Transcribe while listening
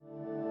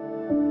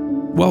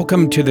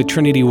Welcome to the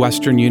Trinity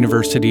Western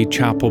University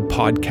Chapel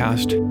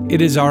Podcast.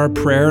 It is our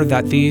prayer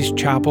that these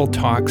chapel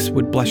talks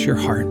would bless your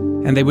heart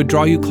and they would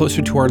draw you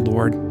closer to our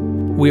Lord.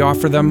 We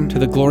offer them to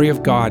the glory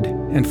of God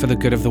and for the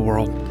good of the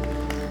world.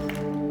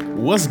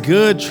 What's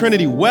good,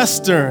 Trinity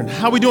Western?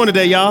 How we doing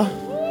today, y'all?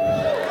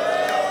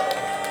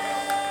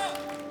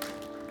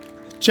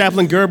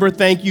 Chaplain Gerber,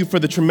 thank you for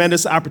the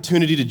tremendous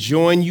opportunity to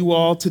join you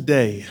all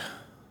today.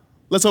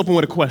 Let's open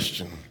with a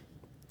question.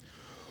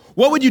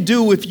 What would you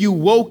do if you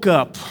woke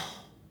up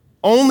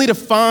only to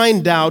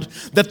find out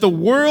that the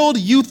world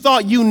you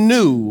thought you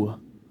knew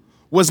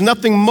was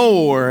nothing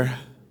more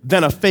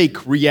than a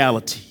fake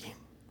reality?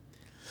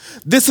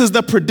 This is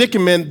the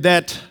predicament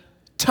that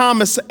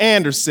Thomas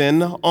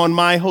Anderson on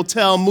my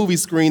hotel movie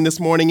screen this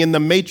morning in The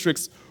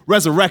Matrix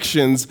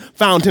Resurrections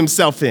found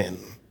himself in.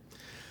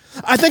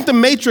 I think The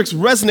Matrix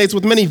resonates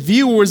with many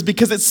viewers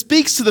because it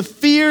speaks to the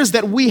fears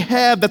that we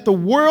have that the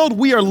world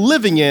we are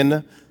living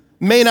in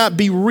may not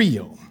be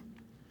real.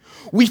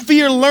 We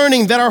fear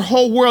learning that our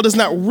whole world is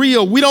not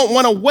real. We don't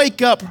want to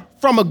wake up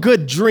from a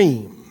good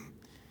dream.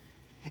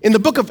 In the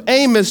book of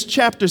Amos,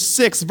 chapter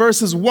 6,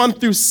 verses 1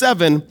 through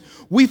 7,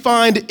 we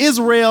find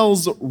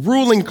Israel's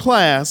ruling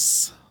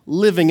class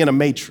living in a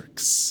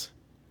matrix.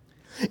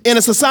 In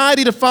a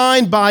society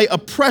defined by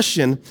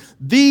oppression,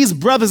 these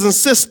brothers and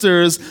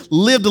sisters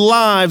lived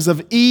lives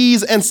of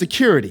ease and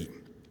security.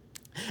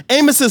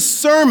 Amos's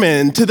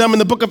sermon to them in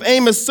the book of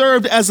Amos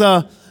served as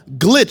a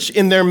glitch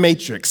in their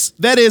matrix.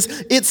 That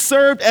is, it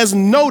served as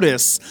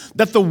notice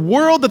that the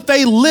world that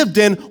they lived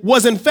in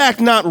was in fact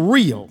not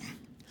real.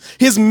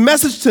 His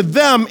message to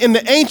them in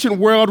the ancient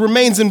world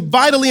remains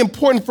vitally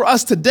important for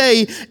us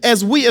today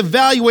as we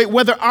evaluate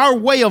whether our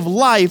way of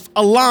life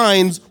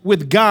aligns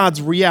with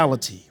God's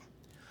reality.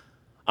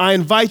 I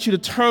invite you to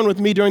turn with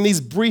me during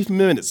these brief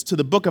minutes to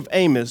the book of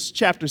Amos,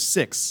 chapter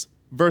 6,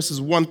 verses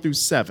 1 through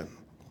 7.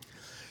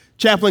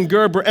 Chaplain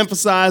Gerber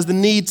emphasized the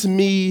need to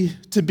me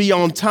to be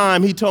on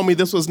time. He told me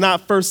this was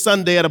not first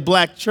Sunday at a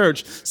black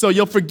church, so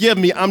you'll forgive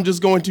me. I'm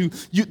just going to,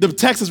 the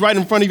text is right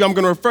in front of you. I'm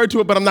going to refer to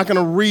it, but I'm not going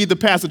to read the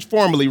passage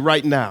formally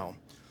right now.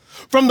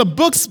 From the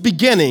book's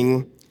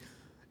beginning,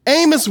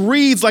 Amos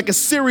reads like a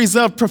series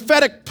of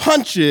prophetic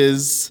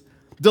punches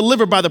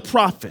delivered by the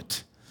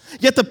prophet.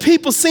 Yet the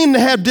people seem to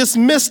have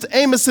dismissed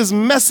Amos's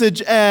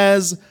message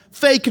as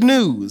fake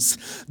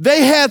news.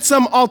 They had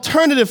some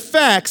alternative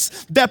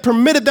facts that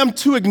permitted them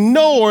to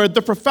ignore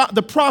the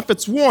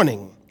prophet's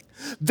warning.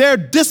 Their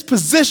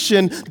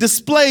disposition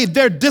displayed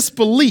their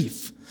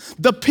disbelief.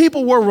 The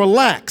people were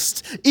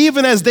relaxed,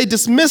 even as they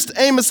dismissed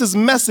Amos's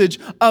message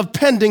of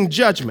pending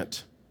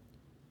judgment.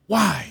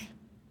 Why?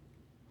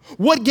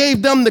 What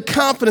gave them the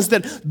confidence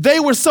that they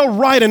were so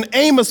right and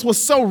Amos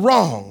was so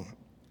wrong?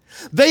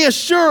 They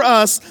assure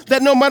us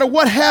that no matter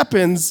what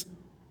happens,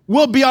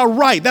 we'll be all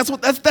right. That's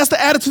the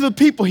attitude of the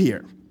people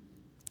here.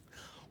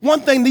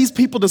 One thing these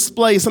people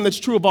display is something that's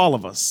true of all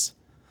of us.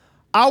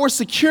 Our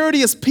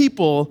security as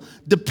people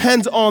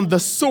depends on the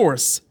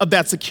source of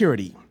that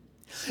security.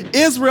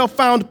 Israel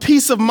found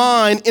peace of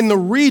mind in the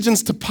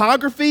region's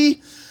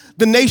topography,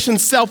 the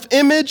nation's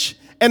self-image,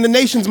 and the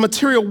nation's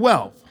material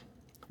wealth.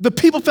 The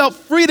people felt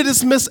free to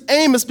dismiss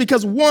Amos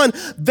because, one,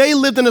 they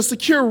lived in a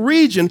secure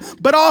region,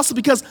 but also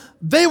because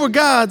they were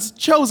God's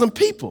chosen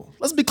people.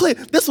 Let's be clear,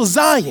 this was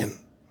Zion.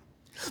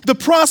 The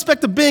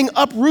prospect of being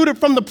uprooted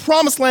from the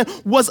promised land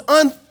was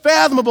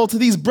unfathomable to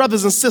these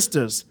brothers and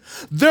sisters.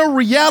 Their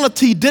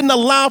reality didn't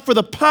allow for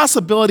the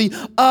possibility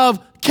of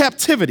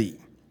captivity.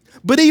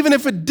 But even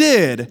if it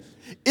did,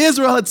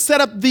 Israel had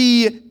set up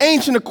the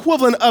ancient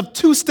equivalent of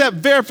two-step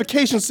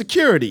verification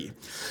security.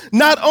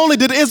 Not only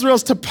did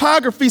Israel's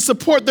topography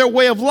support their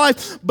way of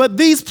life, but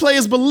these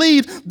players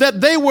believed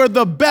that they were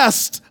the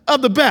best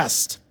of the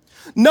best.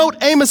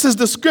 Note Amos's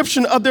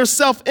description of their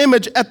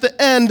self-image at the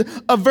end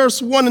of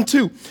verse 1 and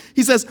 2.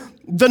 He says,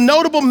 "The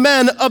notable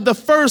men of the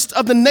first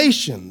of the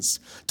nations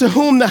to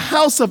whom the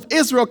house of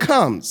Israel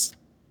comes."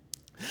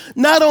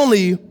 Not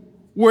only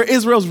were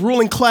Israel's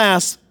ruling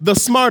class the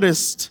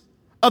smartest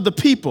of the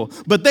people,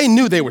 but they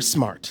knew they were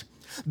smart.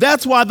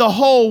 That's why the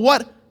whole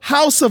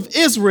house of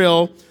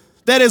Israel,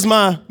 that is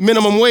my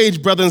minimum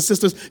wage, brothers and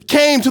sisters,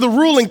 came to the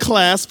ruling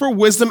class for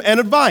wisdom and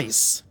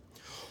advice.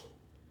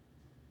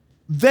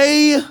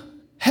 They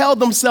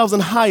held themselves in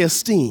high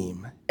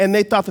esteem, and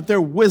they thought that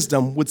their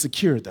wisdom would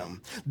secure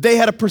them. They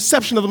had a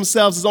perception of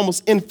themselves as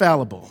almost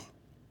infallible.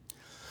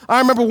 I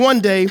remember one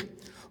day,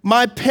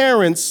 my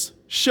parents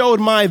showed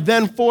my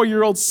then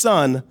 4-year-old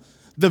son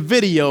the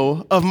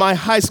video of my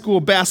high school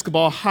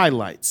basketball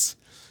highlights.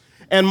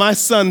 And my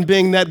son,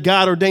 being that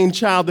God-ordained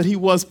child that he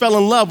was, fell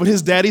in love with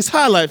his daddy's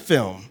highlight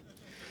film.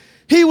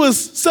 He was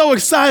so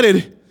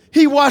excited,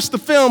 he watched the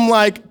film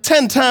like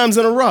 10 times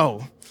in a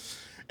row.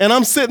 And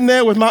I'm sitting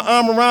there with my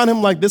arm around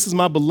him like, this is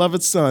my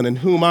beloved son in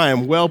whom I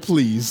am well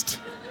pleased.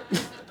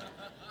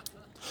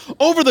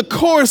 Over the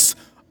course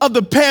of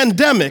the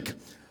pandemic,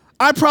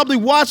 I probably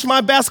watched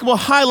my basketball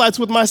highlights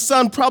with my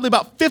son probably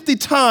about 50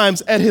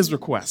 times at his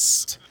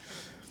request.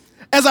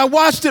 As I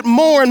watched it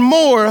more and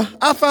more,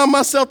 I found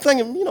myself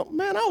thinking,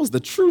 man, I was the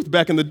truth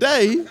back in the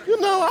day.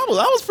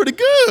 I was pretty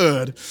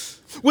good.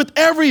 With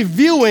every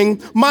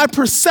viewing, my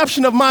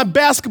perception of my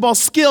basketball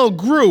skill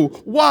grew.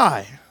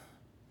 Why?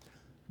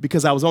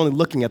 Because I was only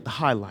looking at the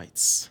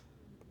highlights.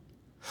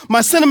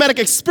 My cinematic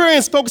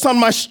experience focused on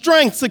my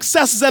strengths,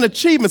 successes, and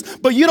achievements,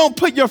 but you don't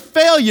put your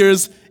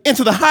failures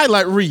into the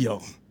highlight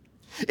reel.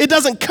 It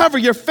doesn't cover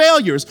your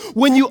failures.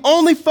 When you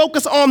only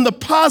focus on the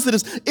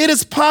positives, it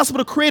is possible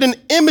to create an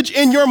image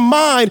in your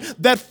mind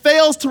that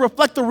fails to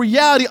reflect the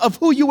reality of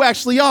who you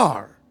actually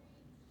are.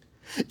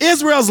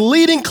 Israel's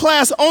leading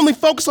class only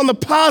focused on the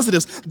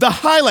positives, the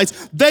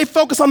highlights. They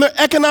focused on their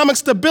economic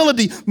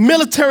stability,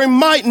 military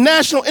might,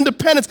 national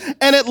independence,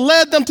 and it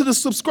led them to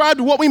subscribe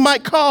to what we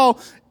might call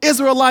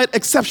Israelite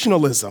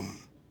exceptionalism.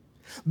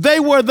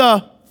 They were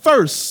the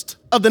first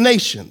of the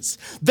nations.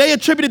 They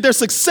attributed their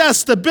success,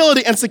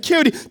 stability, and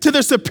security to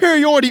their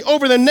superiority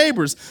over their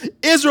neighbors.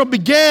 Israel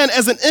began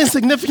as an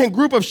insignificant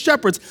group of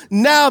shepherds.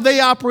 Now they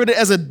operated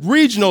as a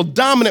regional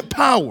dominant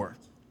power.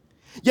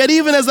 Yet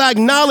even as I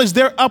acknowledge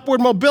their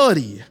upward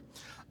mobility,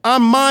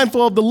 I'm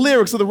mindful of the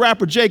lyrics of the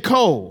rapper J.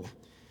 Cole.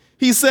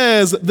 He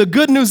says, "The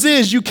good news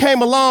is you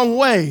came a long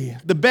way.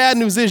 The bad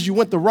news is you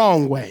went the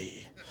wrong way."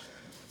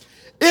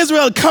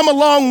 Israel had come a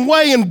long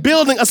way in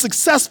building a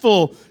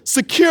successful,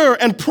 secure,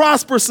 and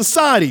prosperous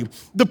society.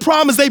 The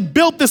problem is they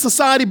built this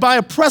society by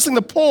oppressing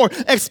the poor,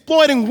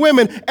 exploiting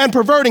women, and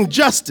perverting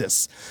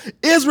justice.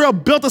 Israel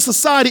built a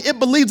society it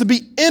believed to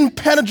be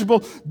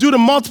impenetrable due to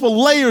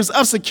multiple layers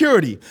of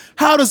security.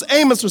 How does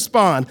Amos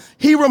respond?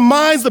 He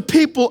reminds the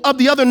people of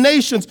the other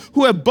nations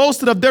who have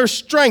boasted of their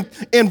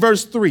strength in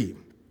verse 3.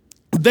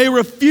 They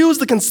refuse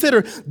to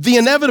consider the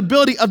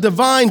inevitability of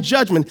divine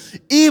judgment,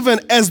 even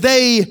as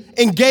they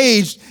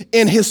engaged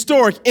in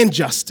historic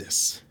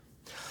injustice.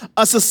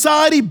 A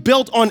society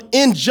built on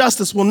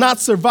injustice will not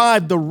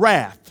survive the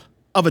wrath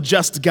of a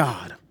just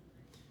God.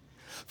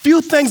 Few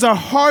things are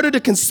harder to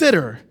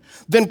consider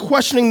than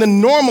questioning the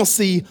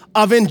normalcy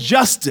of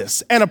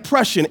injustice and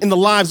oppression in the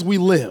lives we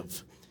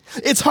live.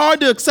 It's hard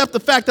to accept the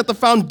fact that the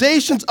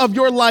foundations of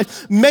your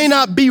life may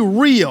not be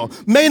real,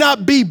 may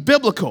not be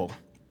biblical.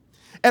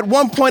 At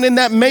one point in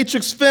that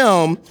Matrix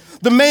film,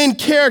 the main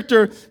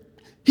character,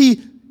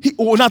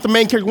 one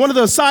of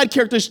the side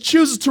characters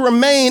chooses to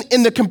remain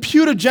in the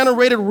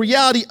computer-generated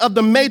reality of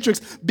the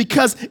Matrix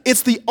because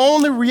it's the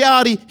only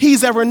reality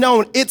he's ever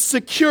known. It's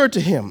secure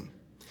to him.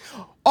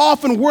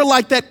 Often we're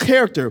like that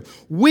character.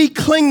 We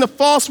cling to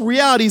false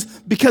realities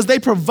because they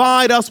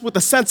provide us with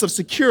a sense of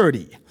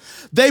security.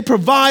 They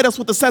provide us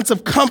with a sense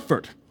of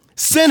comfort.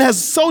 Sin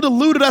has so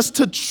deluded us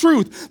to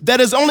truth that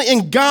it's only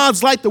in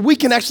God's light that we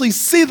can actually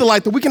see the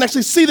light, that we can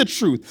actually see the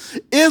truth.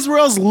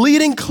 Israel's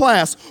leading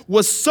class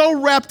was so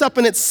wrapped up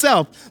in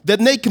itself that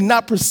they could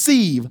not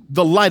perceive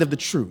the light of the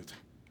truth.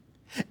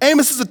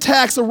 Amos's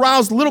attacks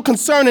aroused little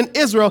concern in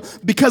Israel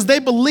because they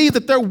believed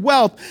that their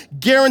wealth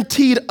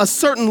guaranteed a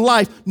certain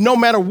life no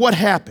matter what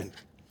happened.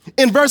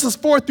 In verses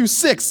 4 through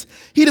 6,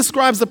 he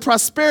describes the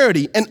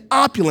prosperity and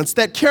opulence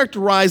that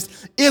characterized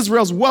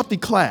Israel's wealthy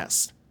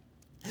class.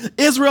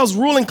 Israel's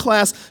ruling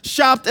class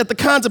shopped at the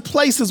kinds of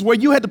places where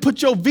you had to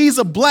put your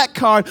Visa Black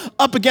card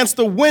up against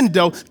the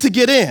window to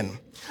get in.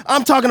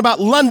 I'm talking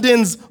about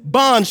London's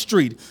Bond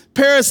Street,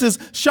 Paris's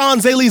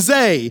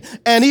Champs-Élysées,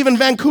 and even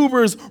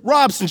Vancouver's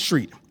Robson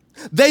Street.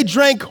 They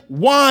drank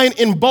wine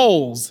in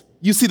bowls,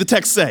 you see the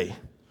text say.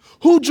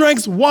 Who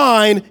drinks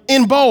wine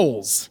in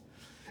bowls?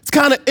 It's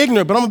kind of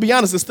ignorant, but I'm gonna be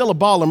honest, it's still a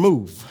baller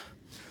move.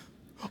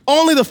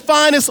 Only the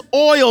finest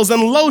oils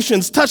and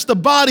lotions touched the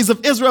bodies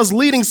of Israel's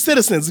leading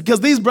citizens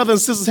because these brothers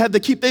and sisters had to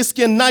keep their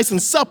skin nice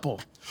and supple.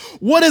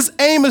 What is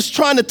Amos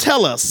trying to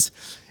tell us?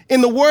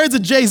 In the words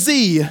of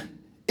Jay-Z,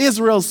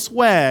 Israel's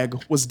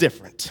swag was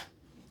different.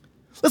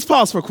 Let's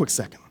pause for a quick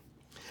second.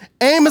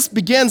 Amos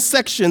begins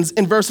sections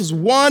in verses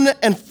 1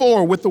 and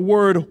 4 with the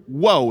word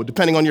woe,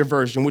 depending on your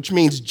version, which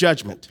means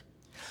judgment.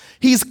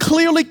 He's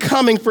clearly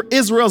coming for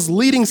Israel's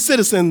leading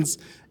citizens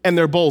and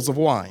their bowls of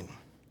wine.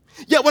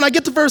 Yet when I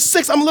get to verse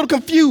 6, I'm a little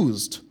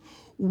confused.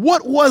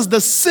 What was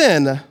the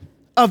sin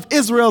of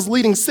Israel's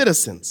leading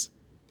citizens?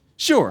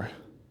 Sure,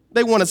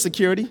 they wanted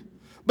security,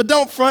 but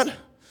don't front.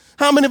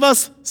 How many of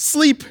us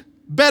sleep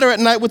better at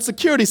night with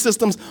security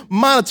systems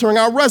monitoring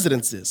our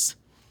residences?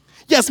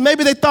 Yes,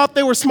 maybe they thought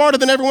they were smarter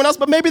than everyone else,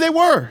 but maybe they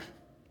were.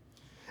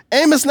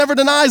 Amos never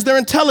denies their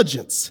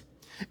intelligence.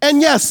 And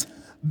yes,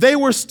 they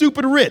were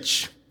stupid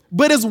rich,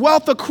 but is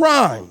wealth a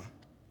crime?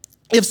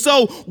 If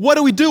so, what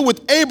do we do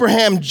with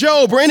Abraham,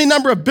 Job, or any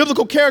number of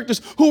biblical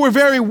characters who were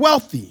very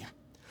wealthy?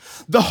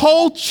 The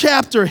whole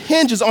chapter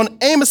hinges on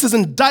Amos's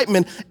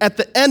indictment at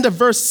the end of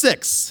verse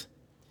 6.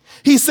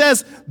 He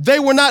says they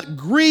were not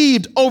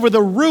grieved over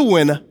the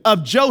ruin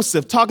of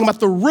Joseph, talking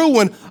about the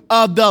ruin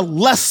of the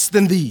less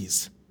than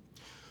these.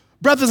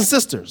 Brothers and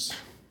sisters,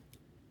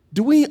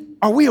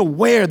 are we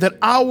aware that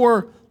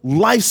our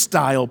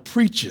lifestyle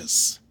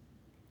preaches?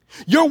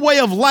 Your way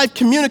of life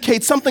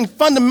communicates something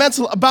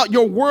fundamental about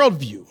your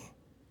worldview.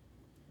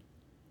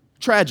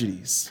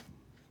 Tragedies,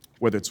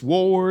 whether it's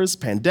wars,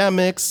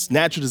 pandemics,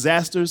 natural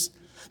disasters,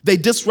 they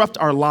disrupt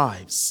our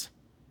lives.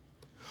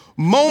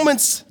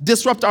 Moments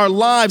disrupt our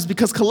lives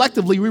because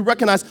collectively we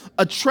recognize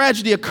a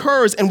tragedy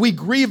occurs and we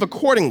grieve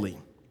accordingly.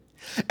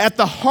 At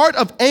the heart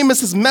of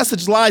Amos's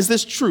message lies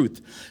this truth.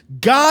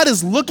 God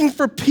is looking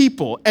for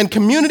people and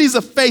communities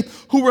of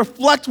faith who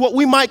reflect what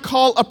we might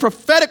call a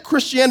prophetic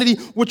Christianity,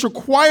 which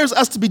requires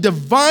us to be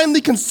divinely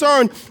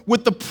concerned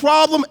with the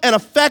problem and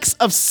effects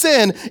of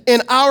sin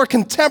in our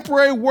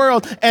contemporary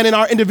world and in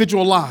our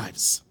individual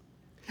lives.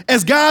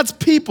 As God's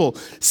people,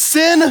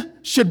 sin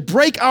should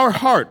break our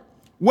heart,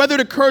 whether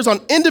it occurs on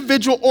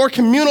individual or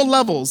communal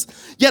levels.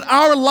 Yet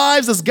our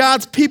lives as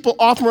God's people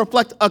often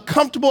reflect a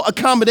comfortable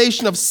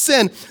accommodation of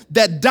sin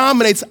that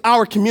dominates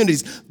our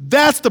communities.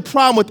 That's the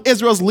problem with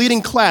Israel's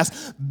leading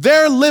class.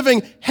 They're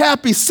living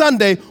happy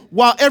Sunday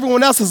while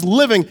everyone else is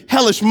living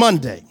hellish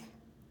Monday.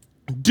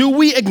 Do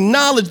we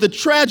acknowledge the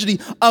tragedy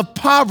of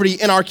poverty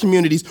in our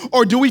communities,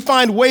 or do we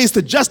find ways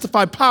to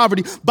justify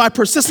poverty by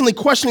persistently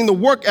questioning the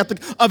work ethic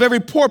of every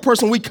poor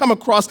person we come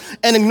across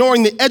and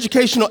ignoring the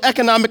educational,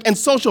 economic, and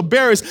social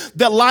barriers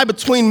that lie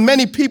between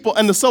many people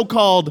and the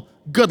so-called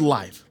good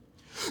life?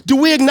 Do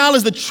we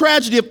acknowledge the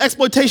tragedy of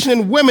exploitation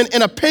in women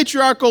in a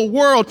patriarchal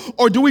world,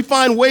 or do we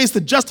find ways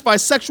to justify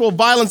sexual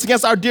violence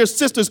against our dear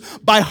sisters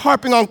by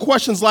harping on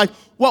questions like,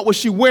 what was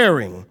she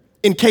wearing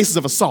in cases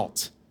of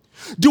assault?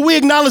 Do we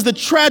acknowledge the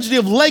tragedy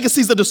of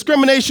legacies of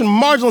discrimination,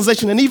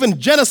 marginalization, and even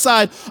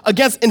genocide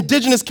against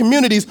indigenous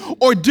communities,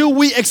 or do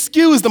we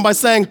excuse them by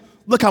saying,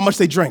 look how much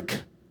they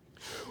drink?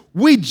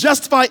 We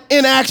justify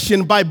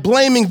inaction by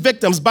blaming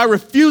victims, by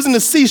refusing to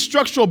see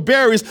structural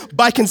barriers,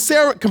 by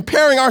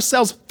comparing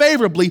ourselves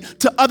favorably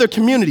to other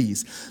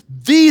communities.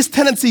 These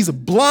tendencies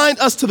blind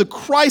us to the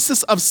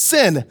crisis of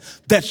sin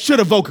that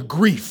should evoke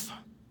grief.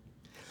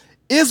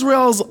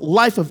 Israel's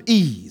life of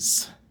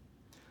ease,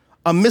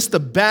 amidst the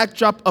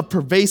backdrop of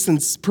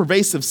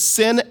pervasive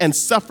sin and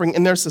suffering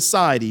in their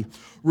society,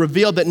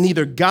 revealed that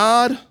neither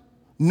God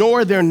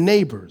nor their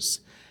neighbors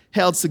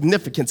held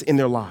significance in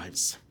their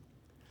lives.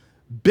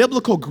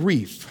 Biblical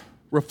grief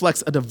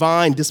reflects a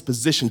divine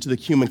disposition to the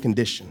human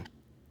condition.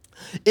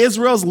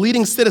 Israel's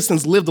leading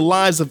citizens lived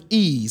lives of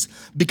ease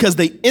because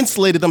they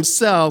insulated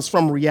themselves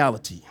from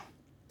reality.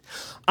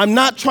 I'm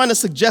not trying to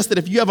suggest that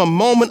if you have a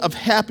moment of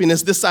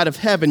happiness this side of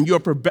heaven, you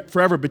are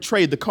forever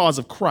betrayed the cause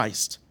of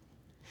Christ.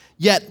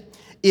 Yet,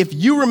 if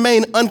you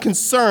remain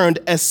unconcerned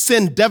as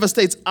sin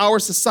devastates our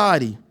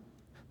society,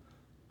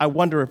 I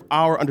wonder if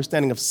our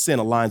understanding of sin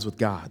aligns with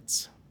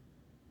God's.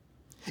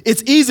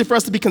 It's easy for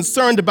us to be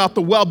concerned about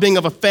the well-being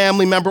of a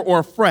family member or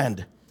a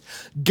friend.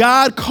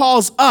 God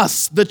calls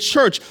us, the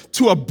church,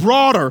 to a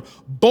broader,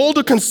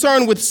 bolder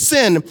concern with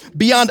sin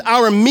beyond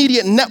our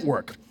immediate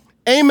network.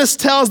 Amos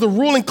tells the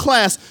ruling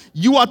class,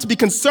 you ought to be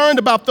concerned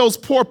about those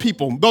poor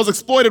people, those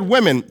exploited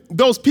women,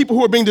 those people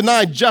who are being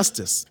denied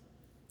justice.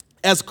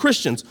 As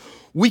Christians,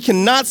 we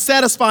cannot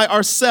satisfy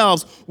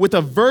ourselves with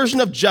a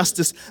version of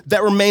justice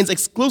that remains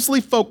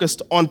exclusively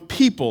focused on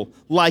people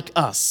like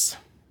us.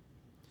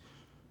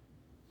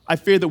 I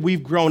fear that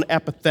we've grown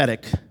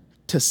apathetic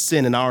to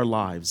sin in our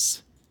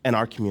lives and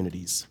our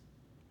communities.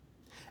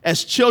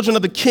 As children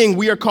of the King,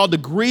 we are called to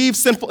grieve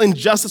sinful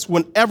injustice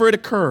whenever it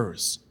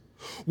occurs.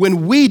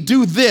 When we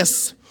do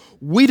this,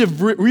 we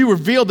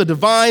reveal the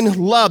divine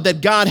love that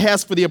God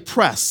has for the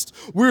oppressed.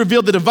 We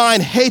reveal the divine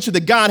hatred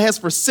that God has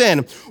for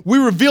sin. We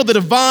reveal the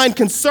divine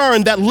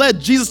concern that led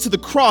Jesus to the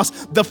cross,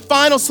 the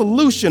final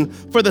solution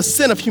for the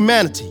sin of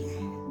humanity.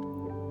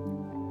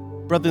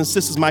 Brothers and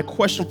sisters, my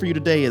question for you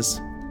today is,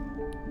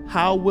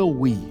 how will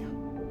we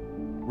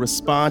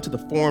respond to the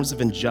forms of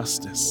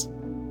injustice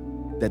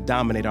that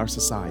dominate our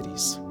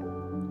societies?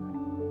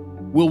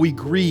 Will we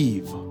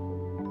grieve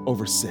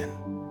over sin?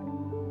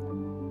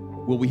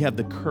 Will we have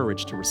the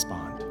courage to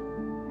respond?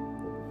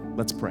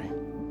 Let's pray.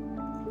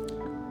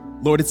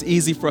 Lord, it's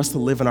easy for us to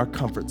live in our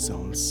comfort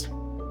zones.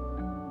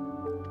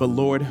 But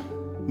Lord,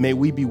 may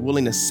we be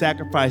willing to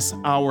sacrifice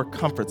our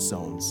comfort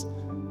zones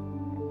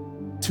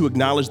to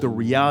acknowledge the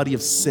reality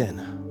of sin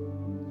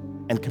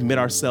and commit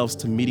ourselves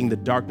to meeting the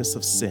darkness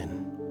of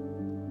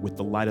sin with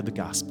the light of the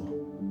gospel.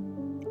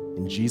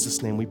 In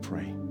Jesus' name we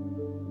pray.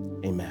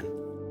 Amen.